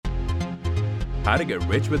How to get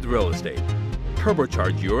rich with real estate.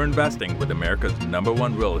 Turbocharge your investing with America's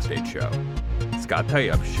 #1 real estate show. Scott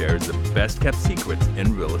Tayyab shares the best kept secrets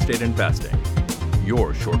in real estate investing.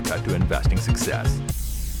 Your shortcut to investing success.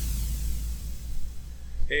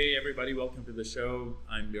 Hey everybody, welcome to the show.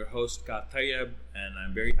 I'm your host, Scott Tayyab, and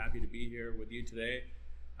I'm very happy to be here with you today.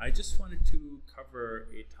 I just wanted to cover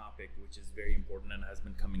a topic which is very important and has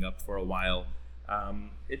been coming up for a while.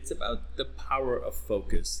 It's about the power of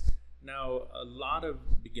focus. Now, a lot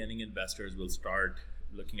of beginning investors will start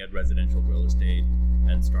looking at residential real estate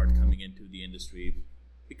and start coming into the industry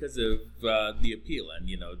because of the appeal and,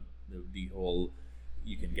 the whole,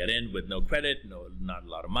 you can get in with no credit, not a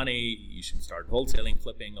lot of money, you should start wholesaling,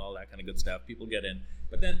 flipping, all that kind of good stuff. People get in,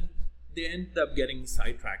 but then they end up getting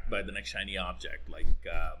sidetracked by the next shiny object, like,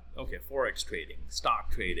 Forex trading, stock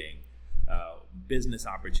trading, business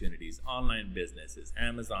opportunities, online businesses,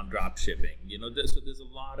 Amazon drop shipping. So there's a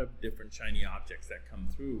lot of different shiny objects that come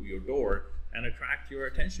through your door and attract your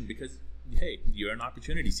attention because, hey, you're an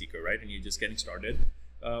opportunity seeker, right? And you're just getting started,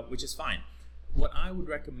 which is fine. What I would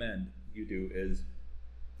recommend you do is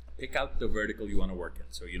pick out the vertical you want to work in.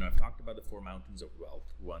 So, I've talked about the 4 mountains of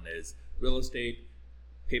wealth. One is real estate,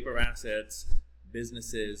 paper assets,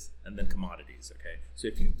 businesses, and then commodities, okay? So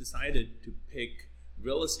if you've decided to pick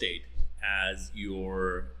real estate as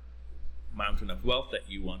your mountain of wealth that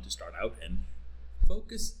you want to start out in,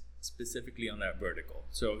 focus specifically on that vertical.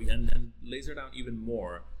 So, and then laser down even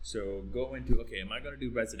more. So go into, am I going to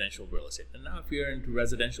do residential real estate? And now if you're into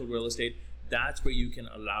residential real estate, that's where you can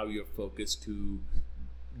allow your focus to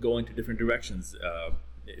go into different directions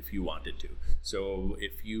if you wanted to. So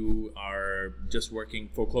if you are just working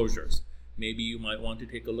foreclosures, maybe you might want to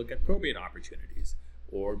take a look at probate opportunities,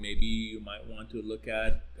 or maybe you might want to look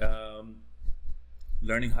at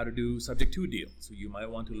learning how to do subject to deals. So you might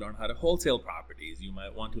want to learn how to wholesale properties. You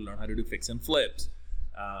might want to learn how to do fix and flips.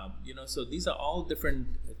 So these are all different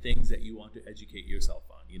things that you want to educate yourself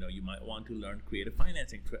on. You might want to learn creative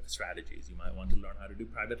financing strategies. You might want to learn how to do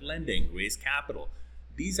private lending, raise capital.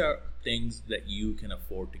 These are things that you can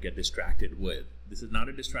afford to get distracted with. This is not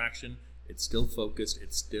a distraction. It's still focused.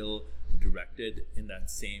 It's still directed in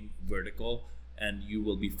that same vertical, and you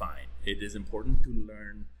will be fine. It is important to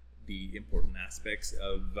learn the important aspects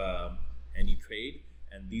of any trade,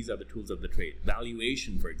 and these are the tools of the trade.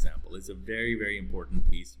 Valuation, for example, is a very, very important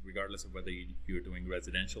piece, regardless of whether you're doing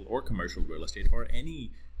residential or commercial real estate or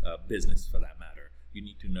any business for that matter. You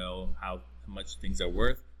need to know how much things are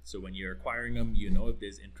worth. So when you're acquiring them, if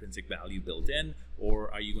there's intrinsic value built in,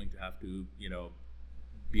 or are you going to have to,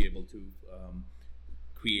 be able to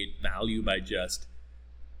create value by just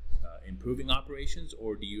improving operations,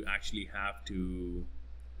 or do you actually have to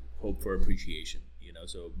hope for appreciation?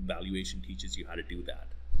 So valuation teaches you how to do that.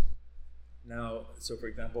 Now, so for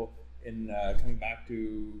example, in coming back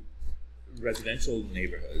to residential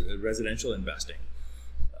investing,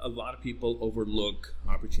 a lot of people overlook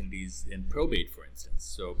opportunities in probate, for instance.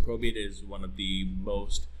 So probate is one of the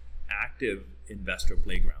most active investor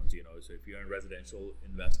playgrounds. So if you're in residential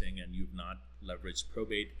investing and you've not leveraged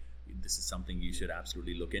probate, this is something you should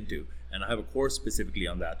absolutely look into. And I have a course specifically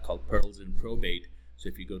on that called Pearls in Probate. So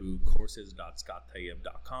if you go to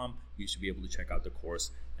courses.scottayyab.com, you should be able to check out the course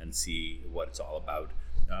and see what it's all about.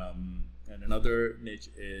 And another niche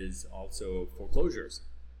is also foreclosures.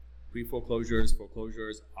 Pre-foreclosures,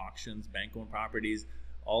 foreclosures, auctions, bank-owned properties,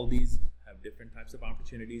 all these have different types of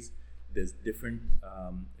opportunities. There's different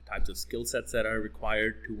types of skill sets that are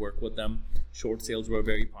required to work with them. Short sales were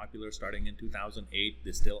very popular starting in 2008.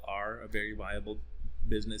 They still are a very viable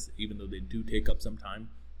business, even though they do take up some time.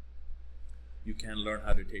 You can learn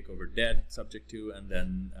how to take over debt subject to, and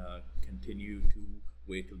then continue to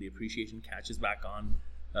wait till the appreciation catches back on.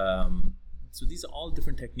 So these are all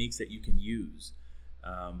different techniques that you can use.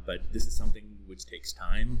 But this is something which takes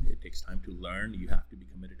time. It takes time to learn. You have to be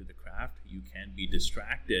committed to the craft. You can't be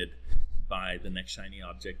distracted by the next shiny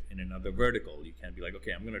object in another vertical. You can't be like,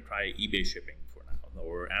 I'm going to try eBay shipping for now,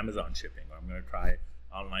 or Amazon shipping, or I'm going to try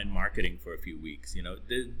online marketing for a few weeks.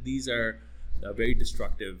 These are very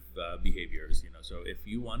destructive behaviors. So if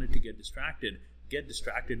you wanted to get distracted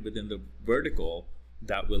within the vertical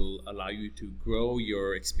that will allow you to grow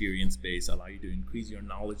your experience base, allow you to increase your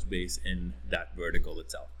knowledge base in that vertical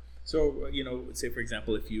itself. So, say for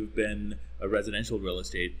example, if you've been a residential real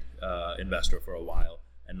estate investor for a while,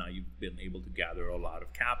 and now you've been able to gather a lot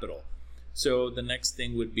of capital. So the next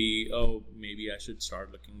thing would be, maybe I should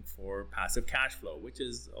start looking for passive cash flow, which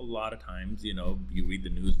is a lot of times, you read the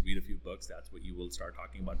news, read a few books, that's what you will start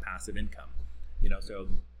talking about, passive income. So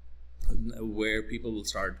where people will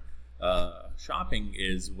start shopping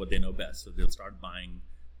is what they know best. So they'll start buying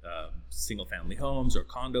single-family homes or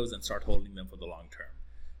condos and start holding them for the long term,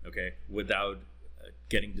 okay, without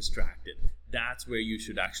getting distracted. That's where you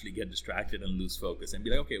should actually get distracted and lose focus and be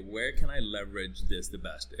like, okay, where can I leverage this the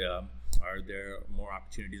best? Are there more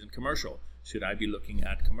opportunities in commercial? Should I be looking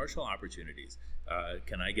at commercial opportunities?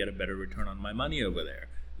 Can I get a better return on my money over there?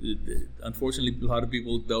 Unfortunately, a lot of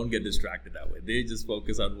people don't get distracted that way. They just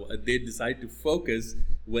focus on, they decide to focus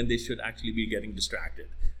when they should actually be getting distracted.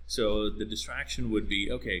 So the distraction would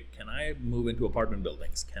be, okay, can I move into apartment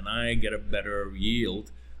buildings? Can I get a better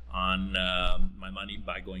yield on my money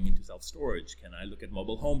by going into self-storage? Can I look at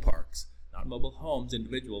mobile home parks? Not mobile homes,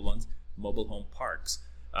 individual ones, mobile home parks.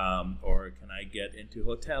 Or can I get into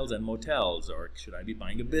hotels and motels? Or should I be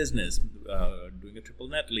buying a business, doing a triple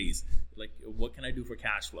net lease? Like, what can I do for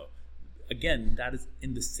cash flow? Again, that is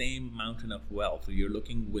in the same mountain of wealth. So you're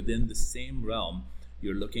looking within the same realm.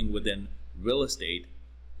 You're looking within real estate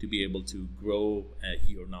to be able to grow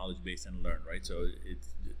your knowledge base and learn, right? So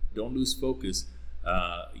don't lose focus.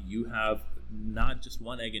 You have not just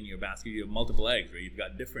one egg in your basket, you have multiple eggs, right? You've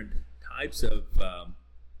got different types of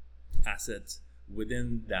assets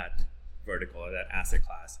within that vertical or that asset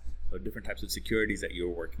class, or different types of securities that you're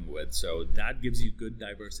working with. So that gives you good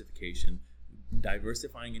diversification.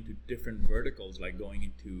 Diversifying into different verticals, like going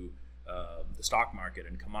into the stock market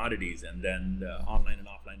and commodities, and then online and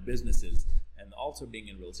offline businesses, and also being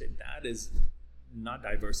in real estate, that is not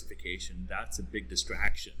diversification. That's a big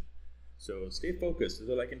distraction. So stay focused.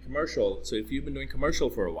 So like in commercial, so if you've been doing commercial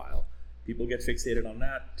for a while, people get fixated on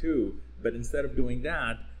that too. But instead of doing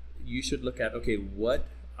that, you should look at, okay,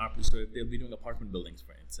 so if they'll be doing apartment buildings,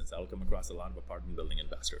 for instance, I'll come across a lot of apartment building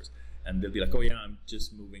investors, and they'll be like, oh yeah, I'm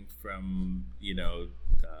just moving from,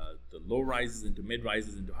 the low rises into mid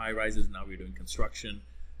rises into high rises. Now we're doing construction.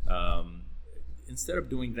 Instead of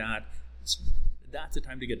doing that, that's the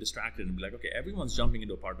time to get distracted and be like, okay, everyone's jumping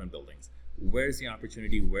into apartment buildings. Where's the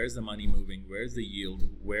opportunity? Where's the money moving? Where's the yield?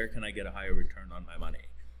 Where can I get a higher return on my money?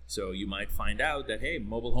 So you might find out that, hey,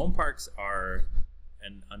 mobile home parks are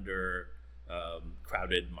an under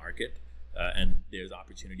crowded market, and there's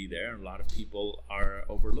opportunity there. And a lot of people are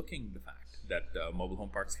overlooking the fact that mobile home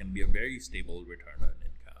parks can be a very stable return on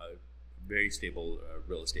income, very stable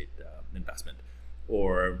real estate investment.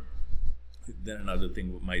 Or then another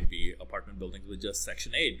thing might be apartment buildings with just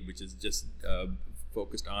Section 8, which is just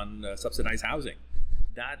focused on subsidized housing.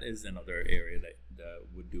 That is another area that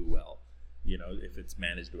would do well, if it's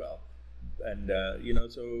managed well. And,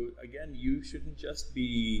 so again, you shouldn't just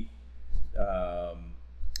be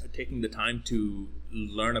taking the time to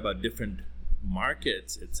learn about different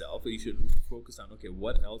markets itself. You should focus on, okay,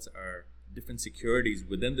 what else are different securities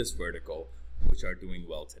within this vertical which are doing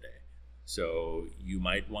well today? So you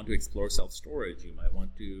might want to explore self-storage. You might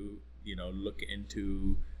want to, look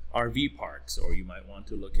into RV parks, or you might want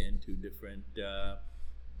to look into different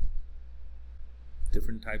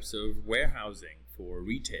types of warehousing for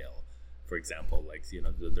retail. For example, like,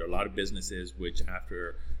 there are a lot of businesses which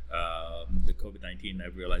after the COVID-19,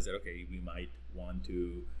 I've realized that, okay, we might want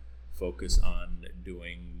to focus on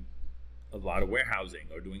doing a lot of warehousing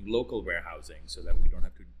or doing local warehousing so that we don't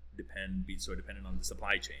have to be so dependent on the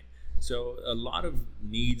supply chain. So a lot of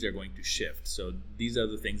needs are going to shift. So these are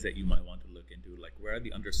the things that you might want to look into, like where are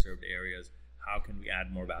the underserved areas? How can we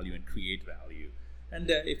add more value and create value? And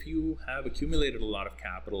if you have accumulated a lot of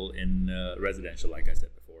capital in residential, like I said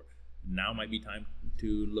before, now might be time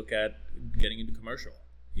to look at getting into commercial.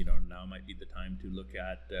 Now might be the time to look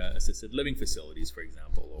at assisted living facilities, for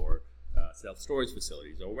example, or self-storage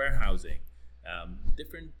facilities or warehousing.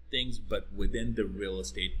 Different things, but within the real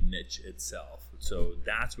estate niche itself. So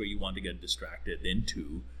that's where you want to get distracted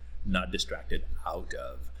into, not distracted out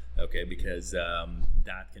of, okay? Because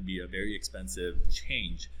that can be a very expensive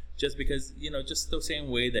change. Just because, just the same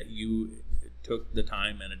way that you took the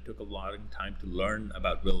time, and it took a lot of time to learn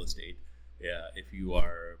about real estate, if you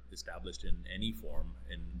are established in any form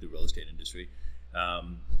in the real estate industry,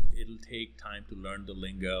 it'll take time to learn the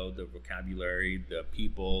lingo, the vocabulary, the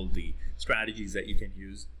people, the strategies that you can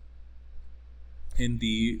use in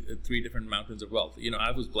the three different mountains of wealth.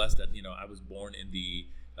 I was blessed that, I was born in the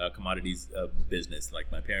commodities business.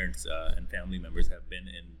 Like, my parents and family members have been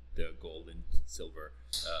in the gold and silver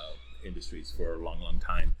industries for a long, long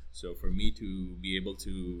time. So for me to be able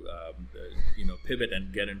to, pivot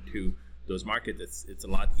and get into those markets, it's a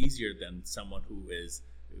lot easier than someone who is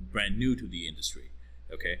brand new to the industry.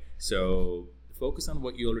 Okay, so focus on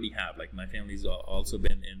what you already have. Like, my family's also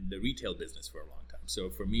been in the retail business for a long time. So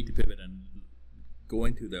for me to pivot and go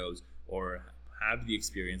into those, or have the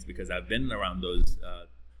experience, because I've been around those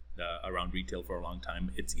around retail for a long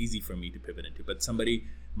time, it's easy for me to pivot into. But somebody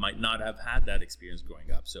might not have had that experience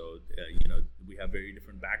growing up. So, we have very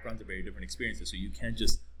different backgrounds and very different experiences. So you can't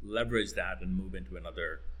just leverage that and move into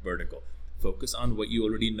another vertical. Focus on what you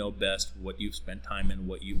already know best, what you've spent time in,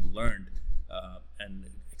 what you've learned, and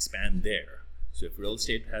expand there. So if real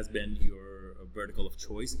estate has been your vertical of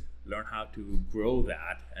choice, learn how to grow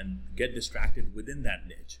that and get distracted within that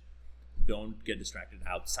niche. Don't get distracted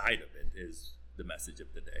outside of it is the message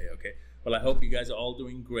of the day. Okay. Well, I hope you guys are all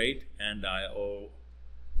doing great, and I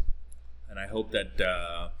hope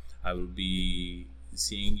that I will be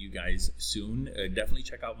seeing you guys soon. Definitely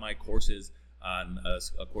check out my courses on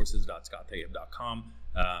courses.scotttayyeb.com,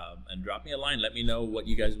 and drop me a line. Let me know what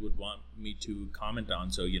you guys would want me to comment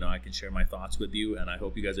on, so I can share my thoughts with you. And I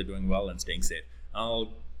hope you guys are doing well and staying safe.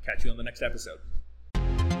 I'll catch you on the next episode.